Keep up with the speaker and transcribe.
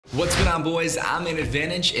What's going on, boys? I'm in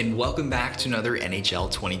Advantage and welcome back to another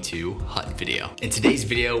NHL 22 HUT video. In today's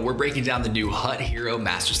video, we're breaking down the new HUT Hero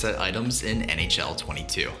Master Set items in NHL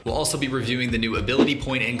 22. We'll also be reviewing the new ability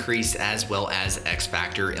point increase as well as X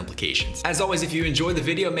Factor implications. As always, if you enjoyed the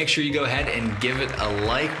video, make sure you go ahead and give it a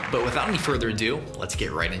like, but without any further ado, let's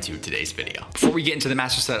get right into today's video. Before we get into the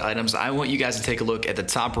Master Set items, I want you guys to take a look at the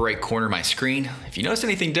top right corner of my screen. If you notice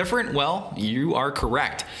anything different, well, you are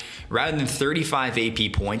correct. Rather than 35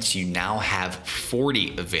 AP points, you now have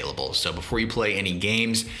 40 available. So before you play any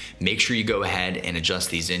games, make sure you go ahead and adjust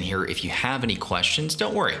these in here. If you have any questions,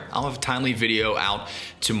 don't worry. I'll have a timely video out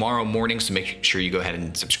tomorrow morning, so make sure you go ahead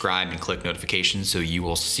and subscribe and click notifications so you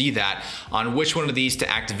will see that on which one of these to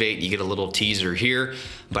activate. You get a little teaser here,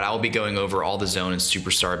 but I will be going over all the zone and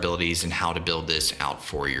superstar abilities and how to build this out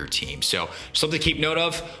for your team. So something to keep note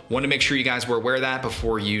of. Want to make sure you guys were aware of that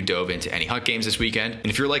before you dove into any HUT games this weekend. And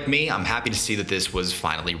if you're like me, I'm happy to see that this was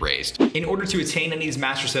finally raised. In order to attain any of these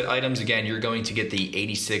Master Set items, again, you're going to get the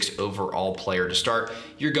 86 overall player to start.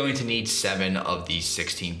 You're going to need 7 of these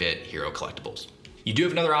 16-bit hero collectibles. You do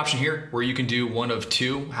have another option here where you can do one of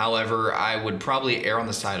 2. However, I would probably err on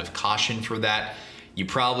the side of caution for that. You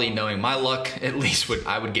probably, knowing my luck, at least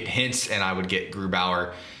I would get Hintz and I would get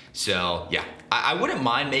Grubauer. So yeah, I wouldn't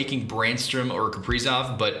mind making Brandstrom or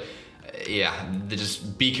Kaprizov, but yeah,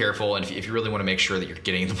 just be careful. And if you really want to make sure that you're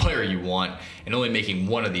getting the player you want and only making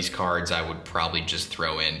one of these cards, I would probably just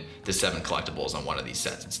throw in the 7 collectibles on one of these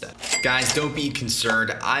sets instead. Guys, don't be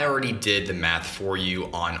concerned. I already did the math for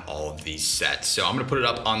you on all of these sets. So I'm going to put it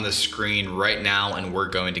up on the screen right now and we're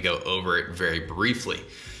going to go over it very briefly.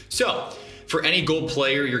 So for any gold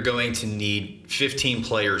player, you're going to need 15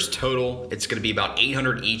 players total. It's going to be about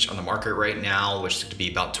 800 each on the market right now, which is going to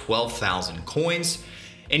be about 12,000 coins.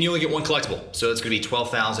 And you only get one collectible. So it's gonna be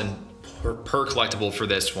 12,000 per collectible for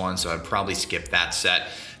this one. So I'd probably skip that set.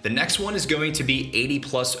 The next one is going to be 80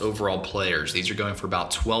 plus overall players. These are going for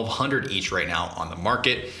about 1,200 each right now on the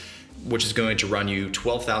market, which is going to run you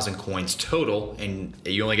 12,000 coins total. And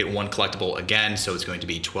you only get one collectible again. So it's going to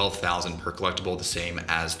be 12,000 per collectible, the same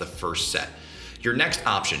as the first set. Your next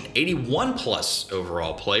option, 81 plus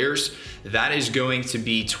overall players, that is going to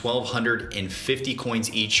be 1,250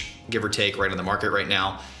 coins each, give or take, right on the market right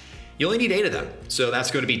now. You only need 8 of them. So that's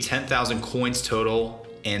going to be 10,000 coins total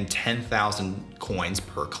and 10,000 coins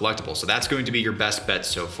per collectible. So that's going to be your best bet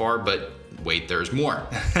so far, but wait, there's more.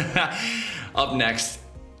 Up next,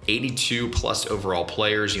 82 plus overall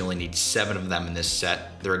players. You only need 7 of them in this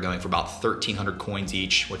set. They're going for about 1,300 coins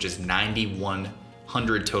each, which is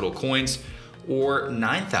 9,100 total coins, or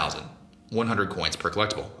 9,100 coins per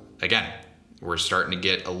collectible. Again, we're starting to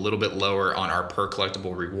get a little bit lower on our per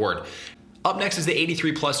collectible reward. Up next is the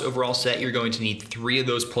 83 plus overall set. You're going to need 3 of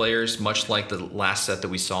those players, much like the last set that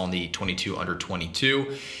we saw in the 22 under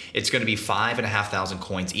 22. It's going to be 5,500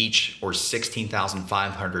 coins each, or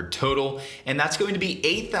 16,500 total. And that's going to be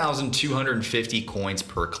 8,250 coins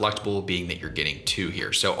per collectible, being that you're getting 2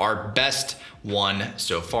 here. So our best one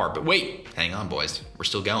so far. But wait, hang on, boys, we're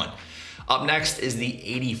still going. Up next is the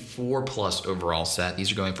 84 plus overall set.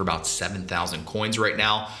 These are going for about 7,000 coins right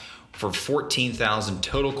now for 14,000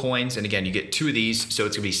 total coins. And again, you get 2 of these, so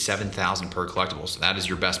it's gonna be 7,000 per collectible. So that is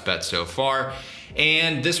your best bet so far.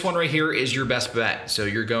 And this one right here is your best bet. So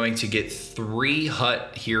you're going to get 3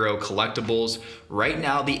 HUT Hero collectibles. Right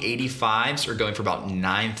now, the 85s are going for about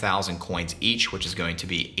 9,000 coins each, which is going to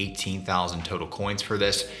be 18,000 total coins for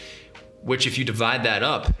this, which if you divide that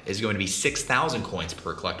up is going to be 6,000 coins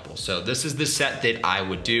per collectible. So this is the set that I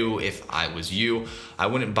would do if I was you. I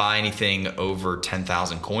wouldn't buy anything over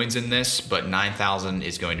 10,000 coins in this, but 9,000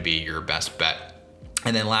 is going to be your best bet.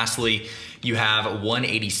 And then lastly, you have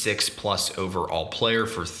 186 plus overall player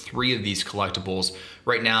for 3 of these collectibles.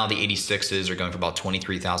 Right now, the 86s are going for about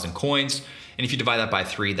 23,000 coins. And if you divide that by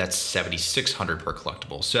 3, that's 7,600 per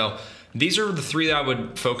collectible. So these are the 3 that I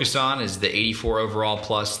would focus on, is the 84 overall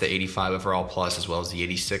plus, the 85 overall plus, as well as the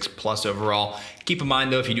 86 plus overall. Keep in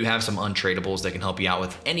mind though, if you do have some untradables that can help you out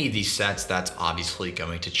with any of these sets, that's obviously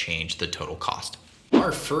going to change the total cost.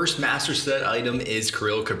 Our first Master Set item is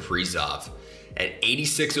Kirill Kaprizov. At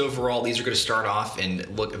 86 overall, these are going to start off and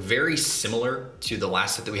look very similar to the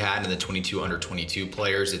last set that we had in the 22 under 22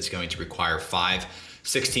 players. It's going to require 5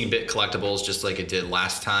 16-bit collectibles, just like it did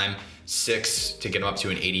last time. 6 to get them up to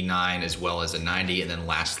an 89, as well as a 90, and then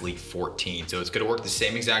lastly 14. So it's going to work the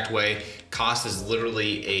same exact way. Cost is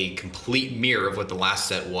literally a complete mirror of what the last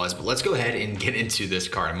set was, but let's go ahead and get into this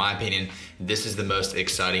card. In my opinion, this is the most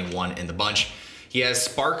exciting one in the bunch. He has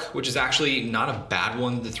Spark, which is actually not a bad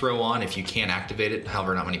one to throw on if you can activate it.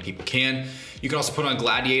 However, not many people can. You can also put on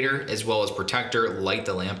Gladiator as well as Protector, Light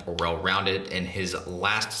the Lamp, or Well-Rounded. And his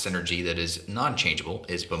last synergy that is non-changeable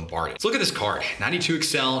is Bombarded. Let's look at this card. 92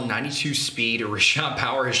 Excel, 92 Speed, wrist shot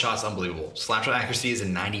power. His shot's unbelievable. Slapshot accuracy is a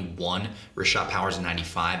 91. Wrist shot power is a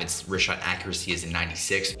 95. Its wrist shot accuracy is a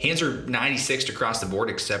 96. Hands are 96 across the board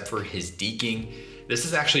except for his deking. This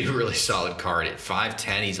is actually a really solid card. At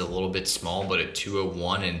 5'10", he's a little bit small, but at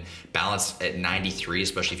 201 and balance at 93,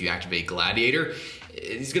 especially if you activate Gladiator,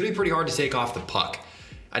 he's gonna be pretty hard to take off the puck.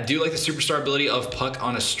 I do like the superstar ability of puck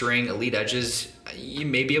on a string. Elite edges, you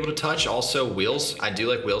may be able to touch. Also wheels, I do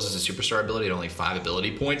like wheels as a superstar ability at only 5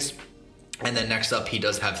 ability points. And then next up, he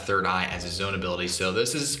does have Third Eye as his zone ability. So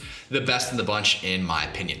this is the best in the bunch in my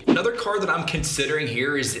opinion. Another card that I'm considering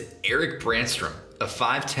here is Eric Brandstrom. A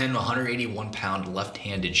 5'10", 181-pound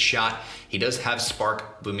left-handed shot. He does have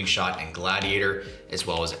Spark, Booming Shot, and Gladiator, as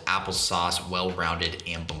well as Applesauce, Well-Rounded,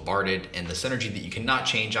 and Bombarded. And the synergy that you cannot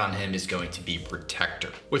change on him is going to be Protector.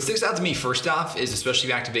 What sticks out to me first off is, especially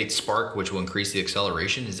if you activate Spark, which will increase the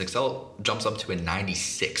acceleration, his accel jumps up to a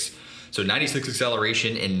 96. So 96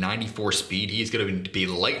 acceleration and 94 speed. He's gonna be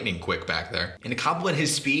lightning quick back there. And to complement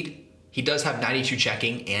his speed, he does have 92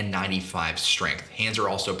 checking and 95 strength. Hands are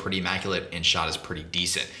also pretty immaculate and shot is pretty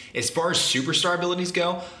decent. As far as superstar abilities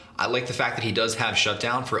go, I like the fact that he does have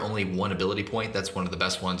Shutdown for only 1 ability point. That's one of the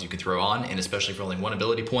best ones you can throw on, and especially for only 1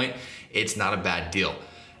 ability point, it's not a bad deal.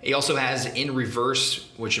 He also has In Reverse,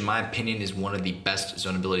 which in my opinion is one of the best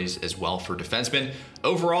zone abilities as well for defensemen.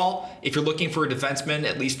 Overall, if you're looking for a defenseman,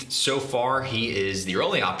 at least so far, he is the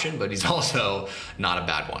only option, but he's also not a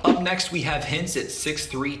bad one. Up next, we have Hintz at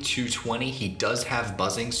 6'3", 220. He does have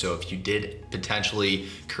buzzing, so if you did potentially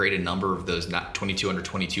create a number of those 22 under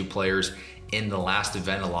 22 players in the last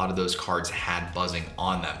event, a lot of those cards had buzzing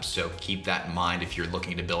on them. So keep that in mind if you're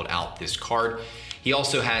looking to build out this card. He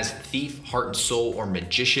also has Thief, Heart and Soul, or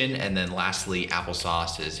Magician, and then lastly,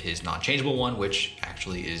 Applesauce is his non-changeable one, which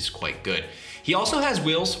actually is quite good. He also has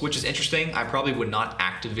Wheels, which is interesting. I probably would not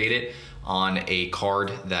activate it on a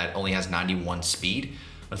card that only has 91 speed.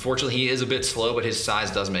 Unfortunately, he is a bit slow, but his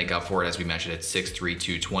size does make up for it, as we mentioned, at 6'3",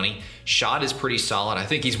 220. Shot is pretty solid. I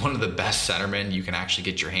think he's one of the best centermen you can actually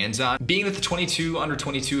get your hands on. Being that the 22 under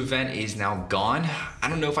 22 event is now gone, I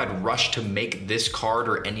don't know if I'd rush to make this card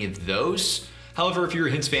or any of those. However, if you're a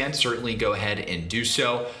Hintz fan, certainly go ahead and do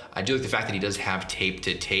so. I do like the fact that he does have tape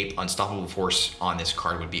to tape. Unstoppable Force on this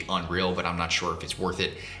card would be unreal, but I'm not sure if it's worth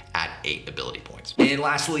it at 8 ability points. And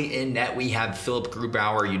lastly, in net, we have Philip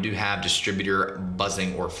Grubauer. You do have Distributor,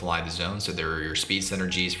 Buzzing, or Fly the Zone. So there are your speed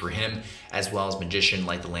synergies for him, as well as Magician,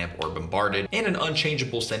 Light the Lamp, or Bombarded, and an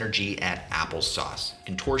unchangeable synergy at Applesauce.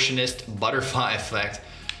 Contortionist, Butterfly Effect,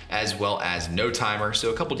 as well as No Timer. So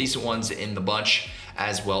a couple decent ones in the bunch,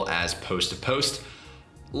 as well as Post to Post.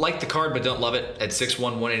 Like the card, but don't love it. At 6'1",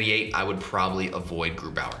 188, I would probably avoid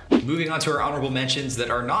Grubauer. Moving on to our honorable mentions that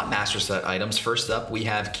are not Master Set items. First up, we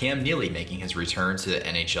have Cam Neely making his return to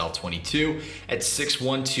NHL 22. At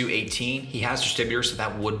 6'1", 218, he has Distributor, so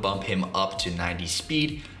that would bump him up to 90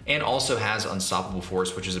 speed, and also has Unstoppable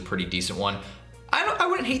Force, which is a pretty decent one. I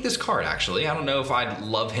wouldn't hate this card, actually. I don't know if I'd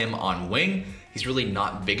love him on wing. He's really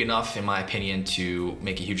not big enough, in my opinion, to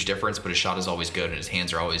make a huge difference, but his shot is always good and his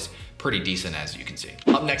hands are always pretty decent, as you can see.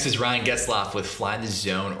 Up next is Ryan Getzlaf with Fly the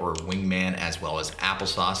Zone or Wingman, as well as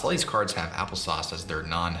Applesauce. All these cards have Applesauce as their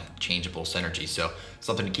non-changeable synergy, so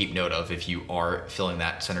something to keep note of if you are filling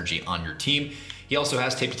that synergy on your team. He also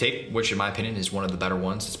has Tape to Tape, which in my opinion is one of the better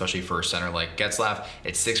ones, especially for a center like Getzlaf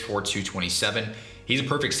at 6'4", 227. He's a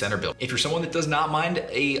perfect center build. If you're someone that does not mind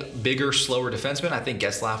a bigger, slower defenseman, I think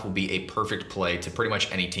Getzlaf will be a perfect play to pretty much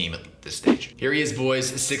any team at this stage. Here he is, boys,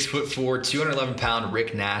 6'4", 211-pound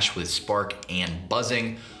Rick Nash with Spark and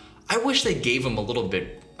Buzzing. I wish they gave him a little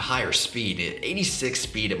bit higher speed. At 86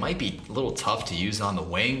 speed, it might be a little tough to use on the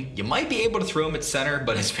wing. You might be able to throw him at center,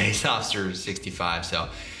 but his faceoffs are 65, so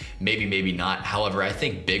maybe not. However, I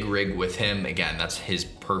think big rig with him, again, that's his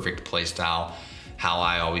perfect play style, how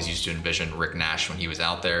I always used to envision Rick Nash when he was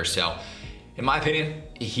out there. So in my opinion,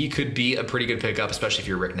 he could be a pretty good pickup, especially if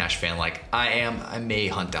you're a Rick Nash fan like I am. I may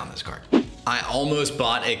hunt down this card. I almost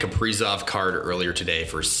bought a Kaprizov card earlier today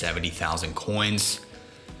for 70,000 coins.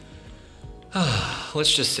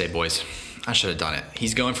 Let's just say, boys, I should have done it.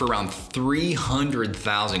 He's going for around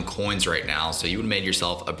 300,000 coins right now, so you would have made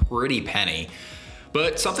yourself a pretty penny.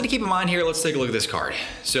 But something to keep in mind here, let's take a look at this card.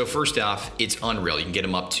 So first off, it's unreal. You can get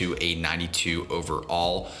him up to a 92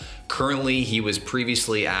 overall. Currently, he was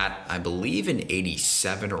previously at, I believe, an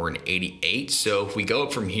 87 or an 88. So if we go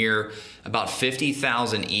up from here, about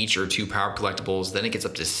 50,000 each or 2 power collectibles, then it gets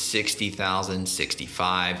up to 60,000,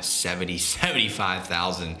 65, 70,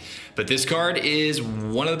 75,000. But this card is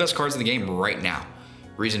one of the best cards in the game right now.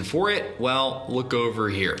 Reason for it? Well, look over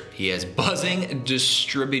here. He has Buzzing,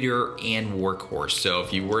 Distributor, and Workhorse. So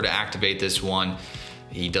if you were to activate this one,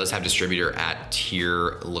 he does have Distributor at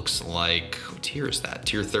tier, looks like, what tier is that?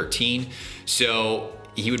 Tier 13. So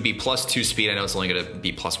he would be +2 speed. I know it's only gonna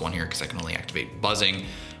be +1 here because I can only activate Buzzing.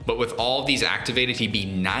 But with all of these activated, he'd be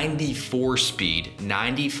 94 speed,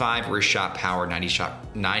 95 wrist shot power,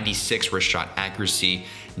 96 wrist shot accuracy,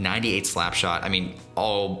 98 slap shot. I mean,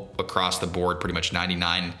 all across the board, pretty much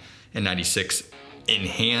 99 and 96 in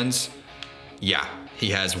hands. Yeah, he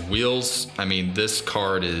has wheels. I mean, this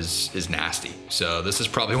card is nasty. So this is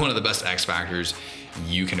probably one of the best X Factors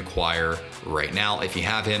you can acquire right now. If you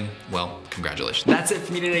have him, well, congratulations. That's it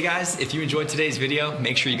for me today, guys. If you enjoyed today's video,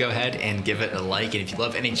 make sure you go ahead and give it a like. And if you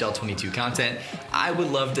love NHL 22 content, I would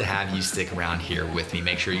love to have you stick around here with me.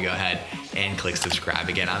 Make sure you go ahead and click subscribe.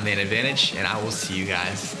 Again, I'm Man Advantage, and I will see you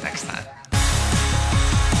guys next time.